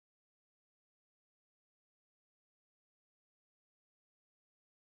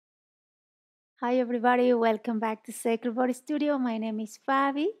Hi, everybody. Welcome back to Sacred Body Studio. My name is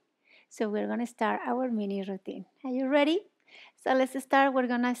Fabi. So, we're going to start our mini routine. Are you ready? So, let's start. We're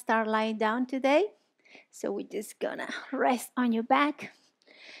going to start lying down today. So, we're just going to rest on your back.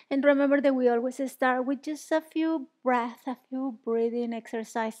 And remember that we always start with just a few breaths, a few breathing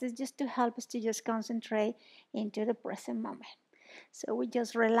exercises just to help us to just concentrate into the present moment. So, we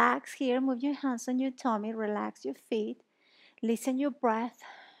just relax here, move your hands on your tummy, relax your feet, listen your breath.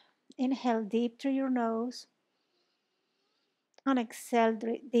 Inhale deep through your nose and exhale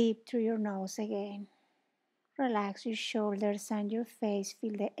deep through your nose again. Relax your shoulders and your face.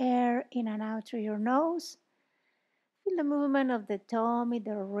 Feel the air in and out through your nose. Feel the movement of the tummy,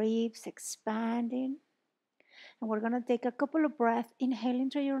 the ribs expanding. And we're going to take a couple of breaths, inhaling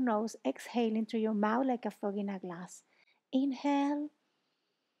through your nose, exhaling through your mouth like a frog in a glass. Inhale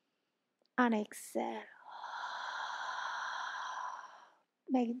and exhale.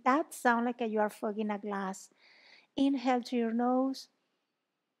 Make that sound like you are fogging a glass. Inhale through your nose.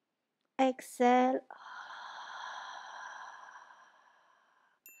 Exhale.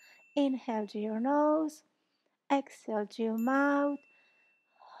 Inhale through your nose. Exhale through your mouth.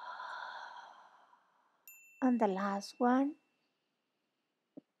 And the last one.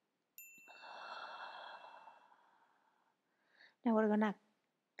 Now we're going to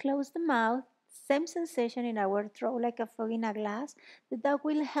close the mouth. Same sensation in our throat like a frog in a glass. That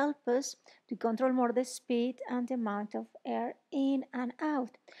will help us to control more the speed and the amount of air in and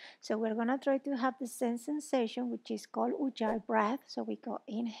out. So we're going to try to have the same sensation, which is called ujjayi breath. So we go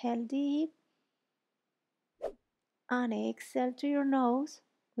inhale deep and exhale through your nose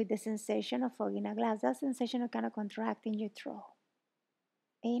with the sensation of frog in a glass. That sensation of kind of contracting your throat.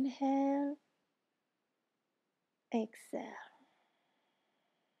 Inhale, exhale.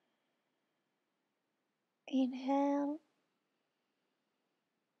 Inhale,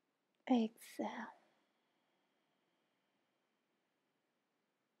 exhale.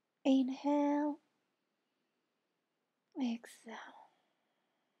 Inhale, exhale.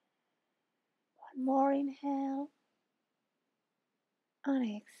 One more inhale and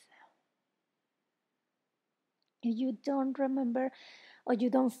exhale. If you don't remember or you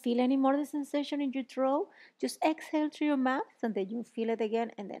don't feel anymore the sensation in your throat, just exhale through your mouth and then you feel it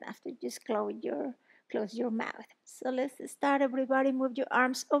again, and then after just close your mouth. So let's start, everybody. Move your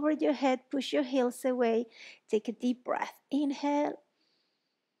arms over your head, push your heels away, take a deep breath. Inhale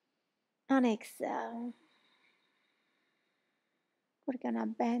and exhale. We're gonna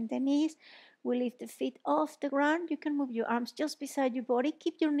bend the knees. We lift the feet off the ground. You can move your arms just beside your body.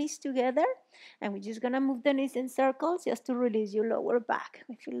 Keep your knees together. And we're just gonna move the knees in circles just to release your lower back.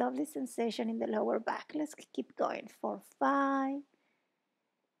 We feel lovely sensation in the lower back. Let's keep going for 5,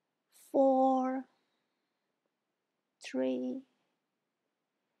 4, 3,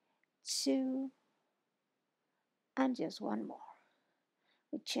 2, and just one more.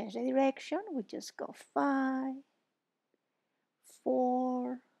 We change the direction. We just go 5,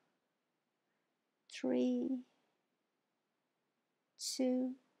 4, 3,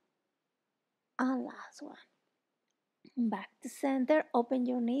 2, and last one. Back to center. Open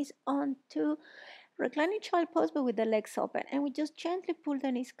your knees onto reclining child pose, but with the legs open. And we just gently pull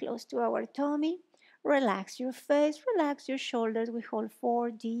the knees close to our tummy. Relax your face, relax your shoulders. We hold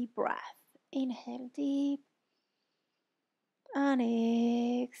 4 deep breaths. Inhale deep and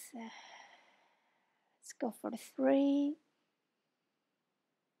exhale. Let's go for 3.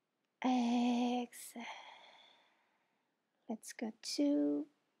 Exhale. Let's go 2.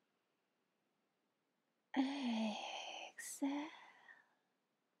 Exhale.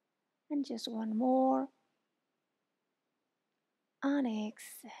 And just one more. And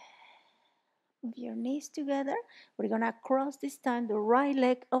exhale. Move your knees together. We're gonna cross this time the right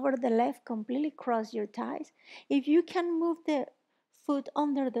leg over the left, completely cross your thighs. If you can move the foot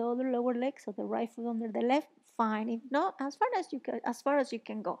under the other lower leg, so the right foot under the left, fine. If not, as far as you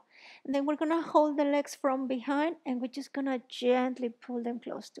can go. And then we're gonna hold the legs from behind and we're just gonna gently pull them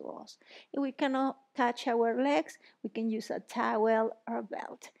close to us. If we cannot touch our legs, we can use a towel or a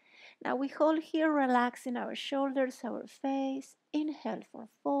belt. Now we hold here, relaxing our shoulders, our face. Inhale for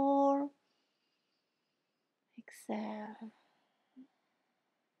 4. Exhale.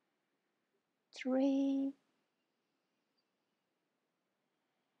 3.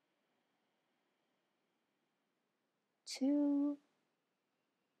 2.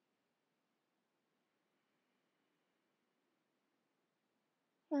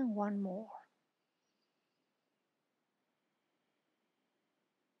 And one more.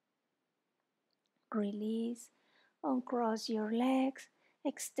 Release. Uncross your legs.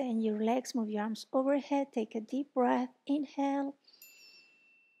 Extend your legs. Move your arms overhead. Take a deep breath. Inhale.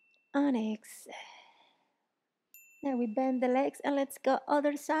 and exhale. Now we bend the legs and let's go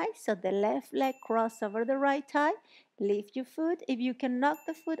other side. So the left leg cross over the right thigh. Lift your foot. If you can knock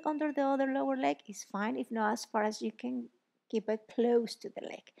the foot under the other lower leg, it's fine. If not, as far as you can, keep it close to the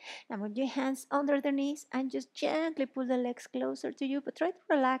leg. Now move your hands under the knees and just gently pull the legs closer to you, but try to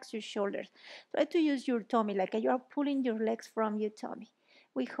relax your shoulders. Try to use your tummy like you are pulling your legs from your tummy.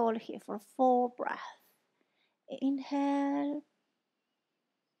 We hold here for 4 breaths. Inhale,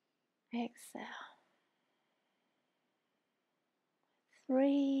 exhale.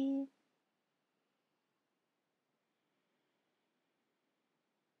 3,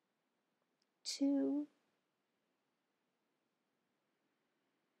 2,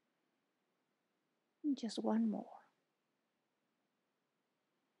 just one more.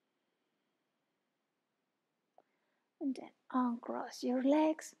 And then uncross your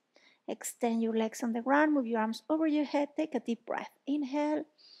legs. Extend your legs on the ground. Move your arms over your head. Take a deep breath. Inhale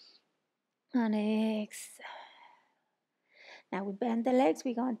and exhale. Now we bend the legs.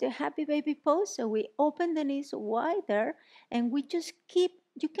 We go into happy baby pose. So we open the knees wider and we just keep,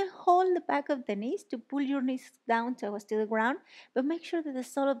 you can hold the back of the knees to pull your knees down towards to the ground, but make sure that the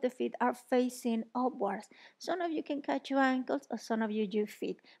sole of the feet are facing upwards. Some of you can catch your ankles or some of you your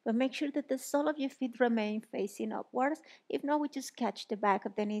feet, but make sure that the sole of your feet remain facing upwards. If not, we just catch the back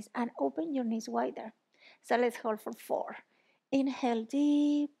of the knees and open your knees wider. So let's hold for 4. Inhale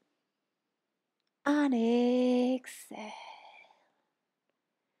deep and exhale.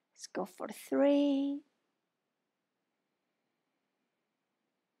 Let's go for 3,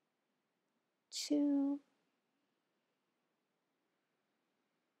 2,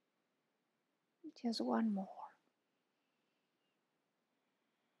 just one more.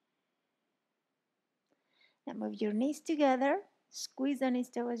 Now move your knees together, squeeze the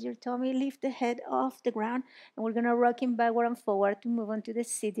knees towards your tummy, lift the head off the ground, and we're gonna rock him backward and forward to move on to the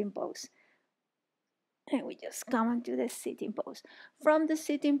sitting pose. And we just come into the sitting pose. From the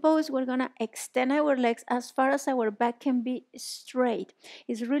sitting pose, we're gonna extend our legs as far as our back can be straight.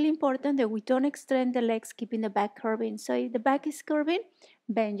 It's really important that we don't extend the legs, keeping the back curving. So if the back is curving,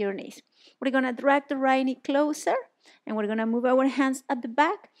 bend your knees. We're gonna drag the right knee closer, and we're gonna move our hands at the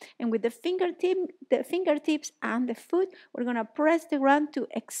back. And with the fingertips and the foot, we're gonna press the ground to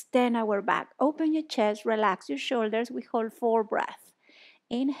extend our back. Open your chest, relax your shoulders. We hold 4 breaths.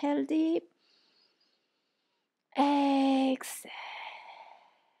 Inhale deep. Exhale.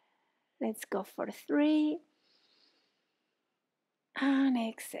 Let's go for 3. And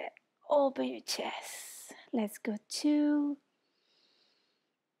exhale. Open your chest. Let's go 2.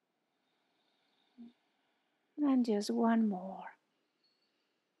 And just one more.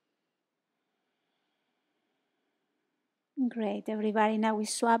 Great, everybody. Now we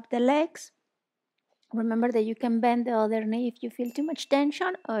swap the legs. Remember that you can bend the other knee if you feel too much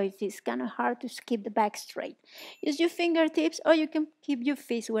tension or if it's kind of hard to keep the back straight. Use your fingertips or you can keep your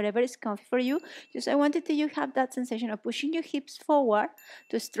feet wherever is comfy for you. Just I wanted you to have that sensation of pushing your hips forward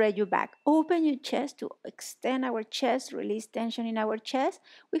to straight your back. Open your chest to extend our chest, release tension in our chest.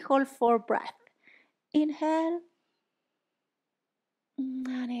 We hold 4 breaths. Inhale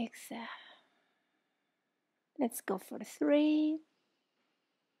and exhale. Let's go for 3.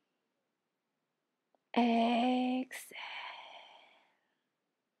 Exhale.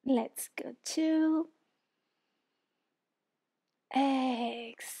 Let's go 2.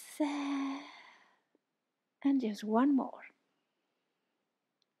 Exhale. And just one more.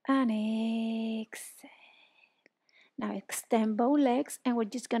 And exhale. Now extend both legs and we're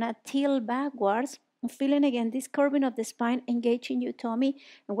just gonna tilt backwards. Feeling again this curving of the spine, engaging your tummy.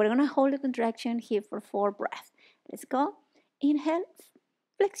 And we're gonna hold the contraction here for 4 breaths. Let's go. Inhale.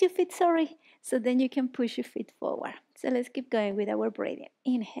 Flex your feet, sorry. So then you can push your feet forward. So let's keep going with our breathing.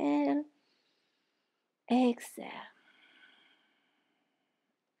 Inhale. Exhale.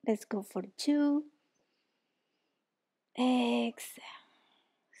 Let's go for 2. Exhale.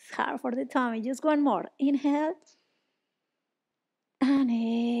 It's hard for the tummy. Just one more. Inhale. And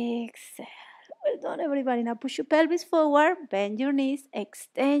exhale. Well done, everybody. Now push your pelvis forward. Bend your knees.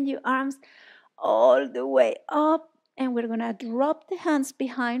 Extend your arms all the way up. And we're going to drop the hands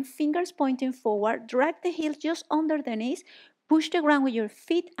behind, fingers pointing forward. Drag the heels just under the knees. Push the ground with your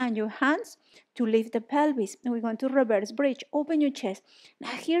feet and your hands to lift the pelvis. And we're going to reverse bridge. Open your chest.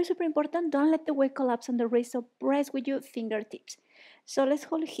 Now here, super important, don't let the weight collapse on the wrist, so press with your fingertips. So let's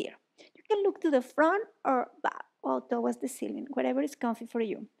hold here. You can look to the front or back or towards the ceiling, whatever is comfy for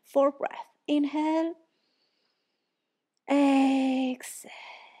you. 4 breaths. Inhale. Exhale.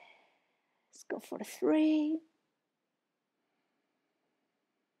 Let's go for 3.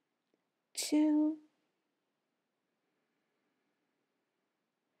 2.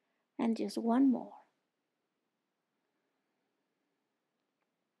 And just one more.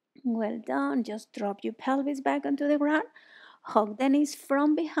 Well done. Just drop your pelvis back onto the ground. Hug the knees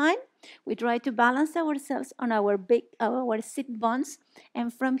from behind. We try to balance ourselves on our sit bones.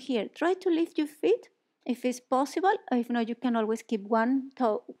 And from here, try to lift your feet if it's possible. If not, you can always keep one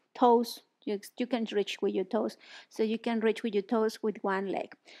toes. You can reach with your toes. So you can reach with your toes with one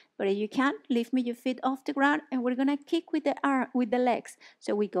leg. But if you can't, lift me your feet off the ground, and we're gonna kick with the legs.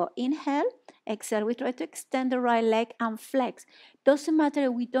 So we go inhale, exhale. We try to extend the right leg and flex. Doesn't matter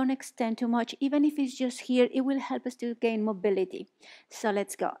if we don't extend too much, even if it's just here, it will help us to gain mobility. So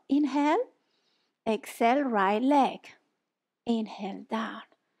let's go. Inhale, exhale, right leg. Inhale, down.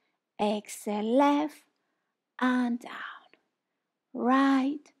 Exhale, left and down.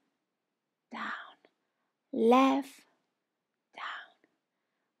 Right, down. Left, down.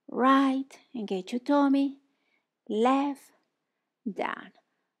 Right, engage your tummy. Left, down.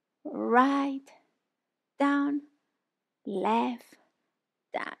 Right, down. Left,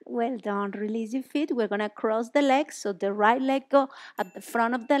 down. Well done. Release your feet. We're gonna cross the legs. So the right leg go at the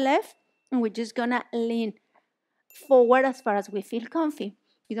front of the left, and we're just gonna lean forward as far as we feel comfy.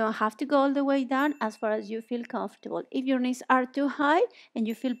 You don't have to go all the way down, as far as you feel comfortable. If your knees are too high and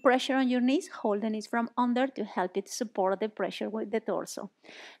you feel pressure on your knees, hold the knees from under to help it support the pressure with the torso.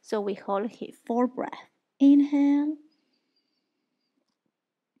 So we hold here for breath. Inhale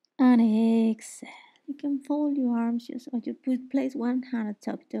and exhale. You can fold your arms just, or you place one hand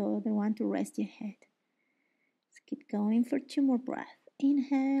atop the other one to rest your head. Let's keep going for 2 more breaths.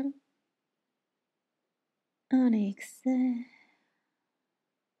 Inhale and exhale.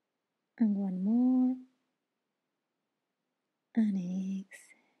 And one more. And exhale.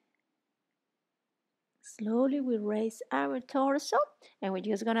 Slowly we raise our torso, and we're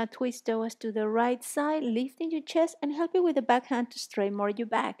just gonna twist toes to the right side, lifting your chest and help you with the back hand to straighten more your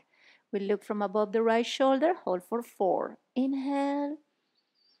back. We look from above the right shoulder, hold for 4. Inhale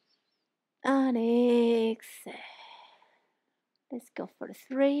and exhale. Let's go for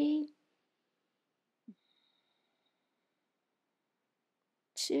 3,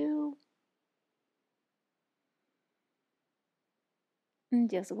 2, and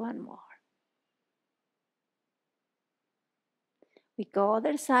just one more. We go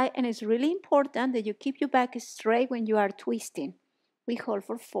other side, and it's really important that you keep your back straight when you are twisting. We hold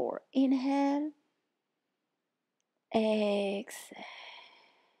for 4. Inhale, exhale.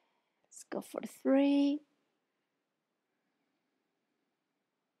 Let's go for 3,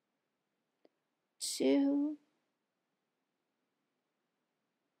 2,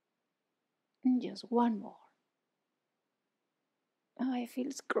 and just one more. Oh, it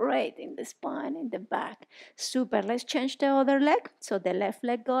feels great in the spine, in the back. Super. Let's change the other leg. So the left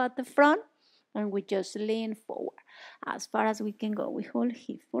leg go at the front, and we just lean forward as far as we can go. We hold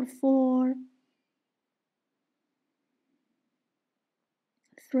here for 4,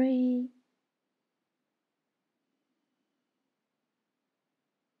 3,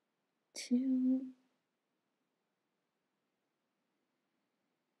 2,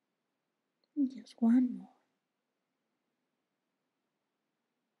 and just one more.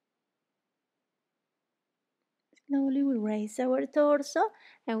 Slowly we raise our torso,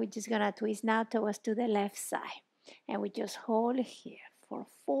 and we're just gonna twist now towards to the left side. And we just hold here for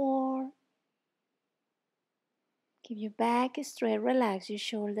 4. Keep your back straight, relax your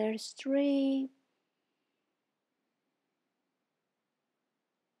shoulders. 3,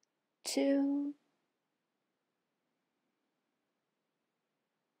 2,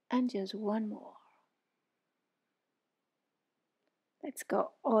 and just one more. Let's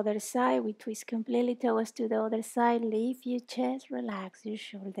go other side. We twist completely towards to the other side. Lift your chest, relax your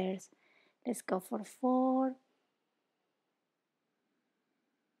shoulders. Let's go for 4,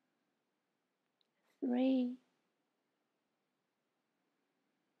 3,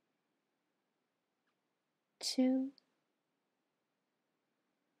 2,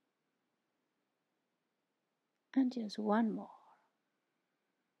 and just one more.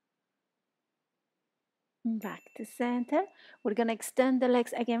 Back to center. We're gonna extend the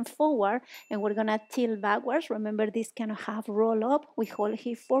legs again forward, and we're gonna tilt backwards. Remember, this kind of half roll up. We hold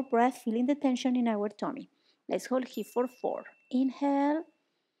here for breath, feeling the tension in our tummy. Let's hold here for 4. Inhale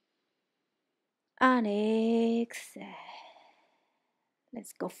and exhale.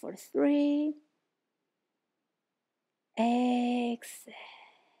 Let's go for 3. Exhale.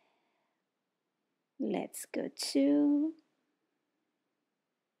 Let's go 2.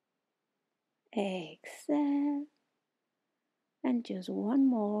 Exhale. And just one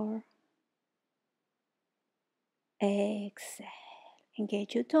more. Exhale.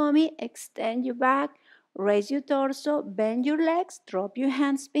 Engage your tummy, extend your back, Raise your torso, bend your legs, drop your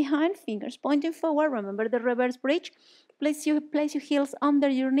hands behind, fingers pointing forward. Remember the reverse bridge. Place your heels under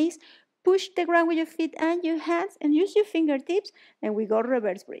your knees. Push the ground with your feet and your hands and use your fingertips. And we go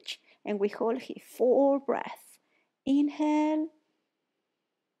reverse bridge. And we hold here 4 breaths. Inhale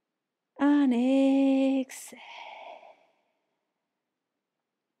and exhale.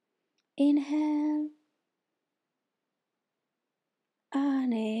 Inhale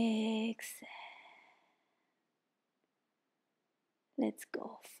and exhale. Let's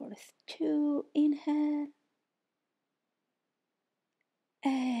go for 2. Inhale.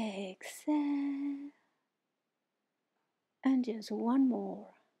 Exhale. And just one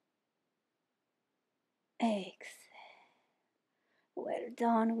more. Exhale. Well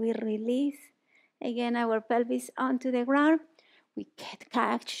done. We release. Again, our pelvis onto the ground. We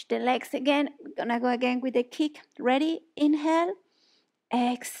catch the legs again. We're gonna go again with the kick. Ready? Inhale.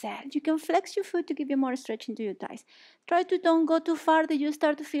 Exhale. You can flex your foot to give you more stretch into your thighs. Try to don't go too far that you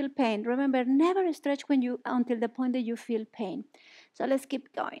start to feel pain. Remember, never stretch until the point that you feel pain. So let's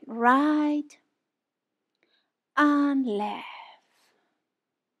keep going. Right and left.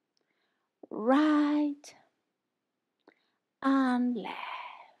 Right and left.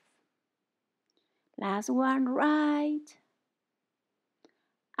 Last one, right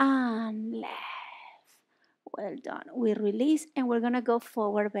and left. Well done. We release and we're gonna go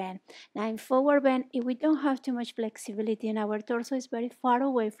forward bend. Now in forward bend, if we don't have too much flexibility and our torso is very far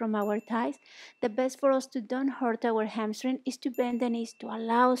away from our thighs, the best for us to don't hurt our hamstring is to bend the knees to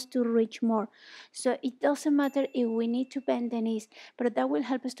allow us to reach more. So it doesn't matter if we need to bend the knees, but that will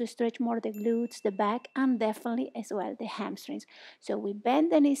help us to stretch more the glutes, the back, and definitely as well the hamstrings. So we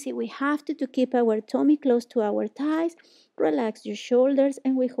bend the knees if we have to keep our tummy close to our thighs. Relax your shoulders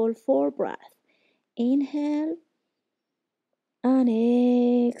and we hold 4 breaths. Inhale and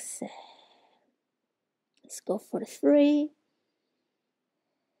exhale. Let's go for 3,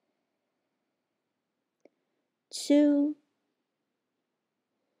 2,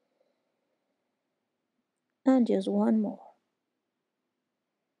 and just one more.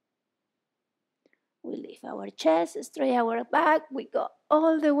 We lift our chest, straight our back. We go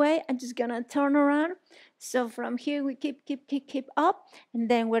all the way. I'm just gonna turn around. So from here we keep up, and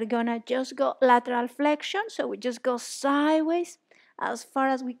then we're gonna just go lateral flexion. So we just go sideways as far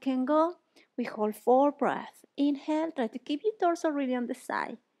as we can go. We hold 4 breaths. Inhale, try to keep your torso really on the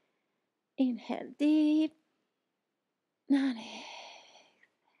side. Inhale deep. And exhale.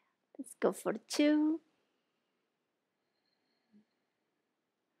 Let's go for 2.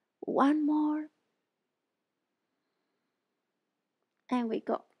 One more. And we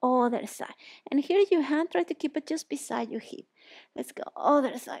go other side. And here your hand, try to keep it just beside your hip. Let's go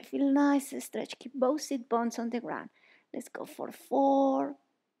other side. Feel nice stretch. Keep both sit bones on the ground. Let's go for 4,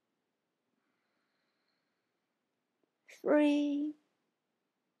 3,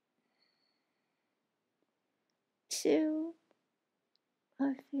 2.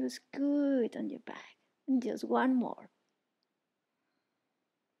 Oh, it feels good on your back. And just one more.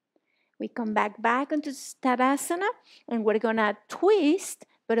 We come back onto Tadasana, and we're gonna twist,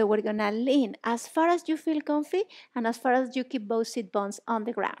 but we're gonna lean as far as you feel comfy and as far as you keep both sit bones on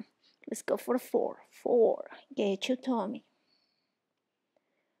the ground. Let's go for 4. 4. Get your tummy.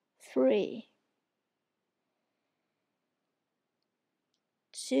 3,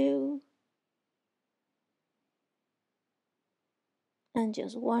 2, and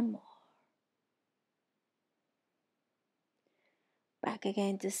just one more. Back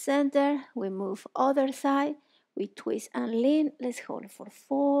again to center. We move other side. We twist and lean. Let's hold for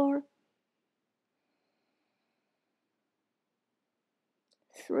 4,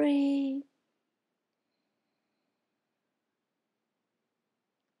 3,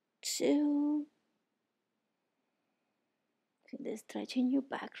 2. Feel the stretch in your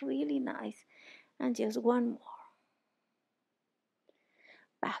back, really nice. And just one more.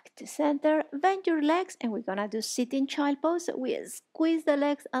 Back to center, bend your legs, and we're gonna do sitting child pose. So we squeeze the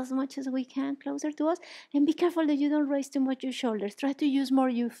legs as much as we can closer to us, and be careful that you don't raise too much your shoulders. Try to use more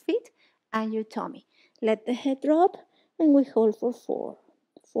your feet and your tummy. Let the head drop, and we hold for 4.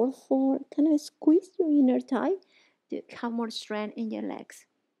 For 4, can I squeeze your inner thigh to have more strength in your legs?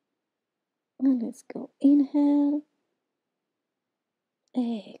 And let's go. Inhale,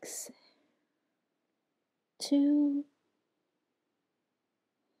 exhale. 2,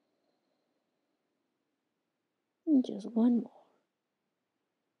 and just one more.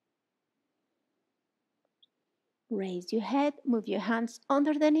 Raise your head, move your hands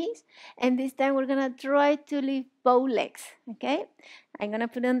under the knees, and this time we're gonna try to lift both legs, okay? I'm gonna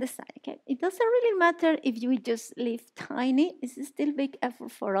put it on the side, okay? It doesn't really matter if you just lift tiny, it's still big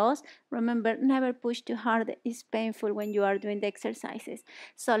effort for us. Remember, never push too hard, it's painful when you are doing the exercises.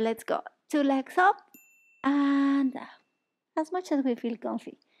 So let's go, 2 legs up, and as much as we feel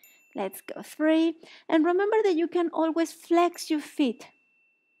comfy. Let's go, 3, and remember that you can always flex your feet.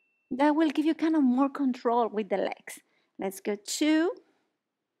 That will give you kind of more control with the legs. Let's go, 2,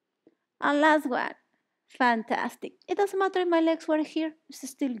 and last one. Fantastic. It doesn't matter if my legs were here, it's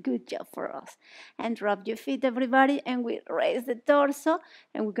still good job for us. And drop your feet, everybody, and we raise the torso,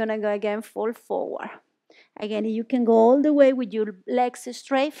 and we're gonna go again, fall forward. Again, you can go all the way with your legs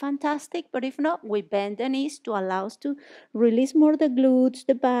straight, fantastic, but if not, we bend the knees to allow us to release more the glutes,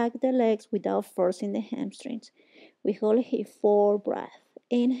 the back, the legs without forcing the hamstrings. We hold here 4 breaths.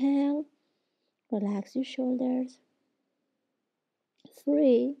 Inhale, relax your shoulders.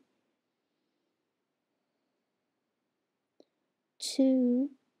 3, 2,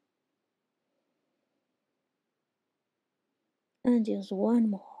 and just one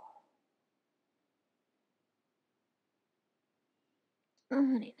more.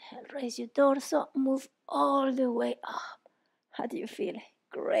 And inhale, raise your torso, move all the way up. How do you feel?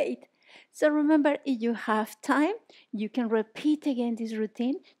 Great. So remember, if you have time, you can repeat again this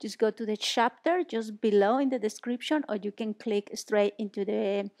routine. Just go to the chapter just below in the description, or you can click straight into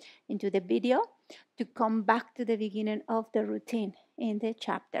the video to come back to the beginning of the routine in the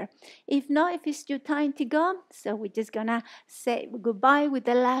chapter. If not, if it's your time to go, so we're just gonna say goodbye with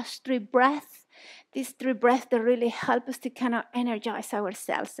the last 3 breaths. These 3 breaths that really help us to kind of energize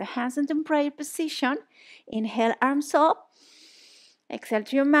ourselves. So hands in the prayer position. Inhale, arms up. Exhale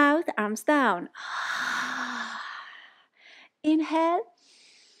through your mouth, arms down. Inhale.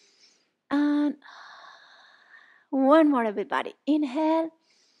 And one more, everybody. Inhale.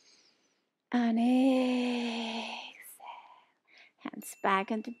 And exhale. Hands back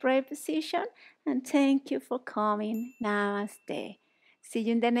into prayer position. And thank you for coming. Namaste. See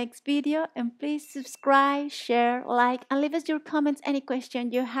you in the next video, and please subscribe, share, like, and leave us your comments, any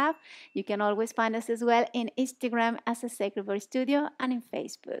question you have. You can always find us as well in Instagram as a Sacred Body Studio and in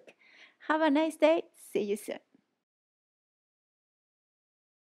Facebook. Have a nice day. See you soon.